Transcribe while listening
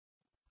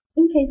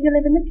In case you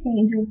live in the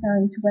cage,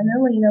 referring to when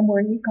Nicklena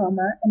boarded the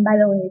coma, and by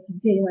the way, if you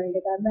did want to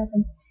get that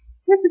reference,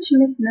 here's what you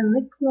missed in the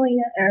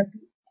Nicklena Rp.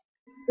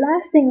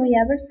 Last thing we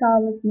ever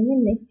saw was me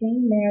and Nick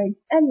getting married,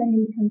 and then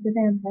he becomes a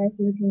vampire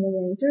so we can live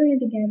in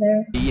eternity together.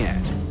 The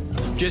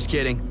end. Just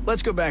kidding.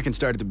 Let's go back and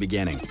start at the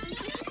beginning.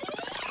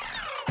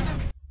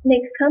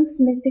 Nick comes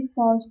to Mystic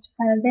Falls to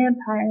find a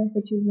vampire,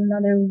 which is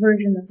another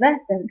version of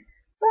Vesson,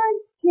 but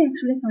he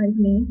actually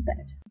finds me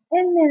instead.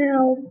 And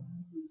now,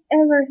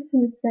 ever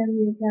since then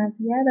we got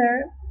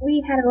together,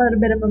 we had a little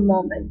bit of a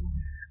moment.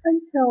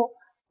 Until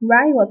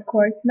Ryu, of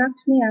course,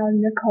 knocked me out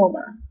in a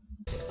coma.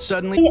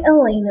 Suddenly,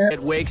 Nicklena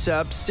it wakes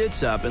up,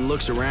 sits up, and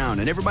looks around,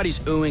 and everybody's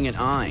oohing and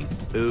eyeing.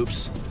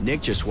 Oops,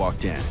 Nick just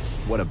walked in.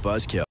 What a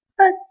buzzkill.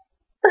 But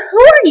who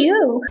are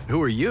you?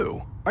 Who are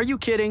you? Are you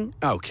kidding?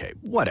 Okay,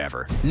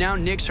 whatever. Now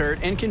Nick's hurt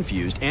and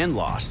confused and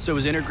lost, so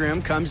his inner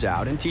Grimm comes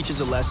out and teaches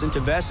a lesson to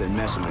Vesson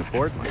messing with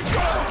Portland.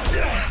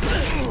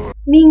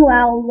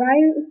 Meanwhile,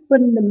 Ryu is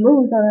putting the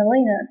moves on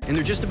Nicklena. And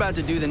they're just about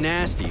to do the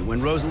nasty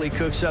when Rosalie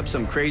cooks up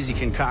some crazy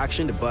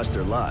concoction to bust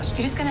their lust.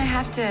 You're just gonna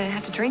have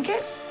to drink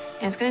it,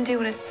 and it's gonna do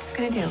what it's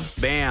gonna do.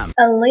 Bam!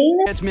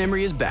 Nicklena?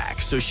 Memory is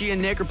back, so she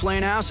and Nick are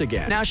playing house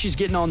again. Now she's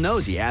getting all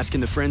nosy, asking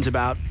the friends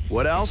about,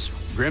 what else?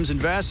 Grimms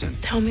and Vesson.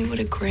 Tell me what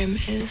a Grimm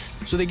is.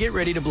 So they get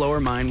ready to blow her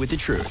mind with the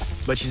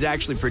truth. But she's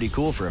actually pretty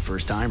cool for a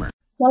first-timer.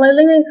 While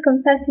Nicklena is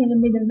confessing to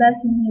be the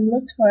Vesson he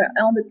looked for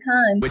all the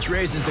time. Which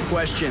raises the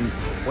question,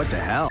 what the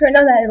hell? Turn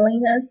out that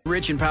Nicklena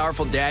Rich and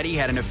powerful daddy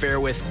had an affair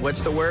with,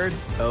 what's the word?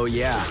 Oh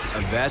yeah,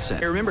 a Vesson.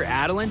 Hey, remember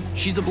Adeline?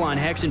 She's the blonde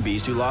hexen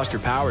beast who lost her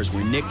powers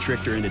when Nick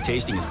tricked her into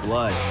tasting his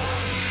blood.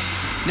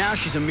 Now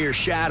she's a mere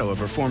shadow of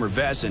her former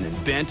Vesson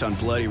and bent on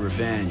bloody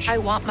revenge. I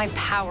want my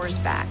powers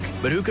back.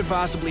 But who could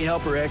possibly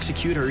help her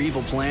execute her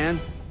evil plan?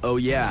 Oh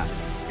yeah,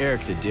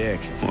 Eric the Dick.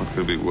 What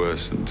could be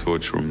worse than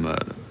torture or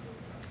murder?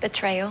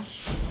 Betrayal.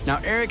 Now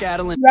Eric,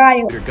 Adeline,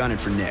 Ryu. are gunning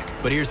for Nick.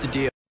 But here's the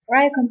deal.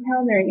 Ryu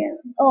compelled her again.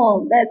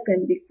 Oh, that's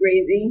gonna be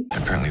crazy.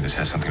 Apparently this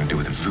has something to do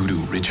with a voodoo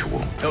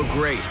ritual. Oh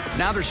great,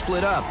 now they're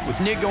split up, with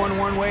Nick going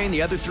one way and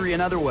the other three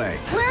another way.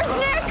 Where's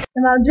Nick?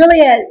 And while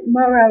Juliet,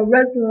 Mora,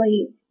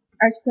 Rosalie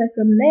are split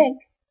from Nick,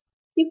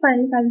 he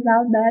finally finds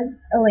out that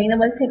Nicklena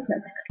was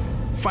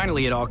hypnotized.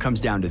 Finally it all comes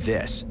down to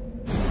this.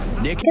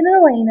 Nick And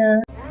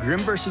Nicklena. Grimm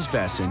versus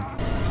Vesson.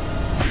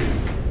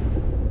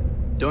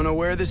 Don't know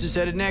where this is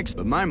headed next,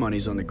 but my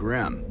money's on the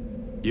Grimm.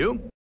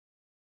 You?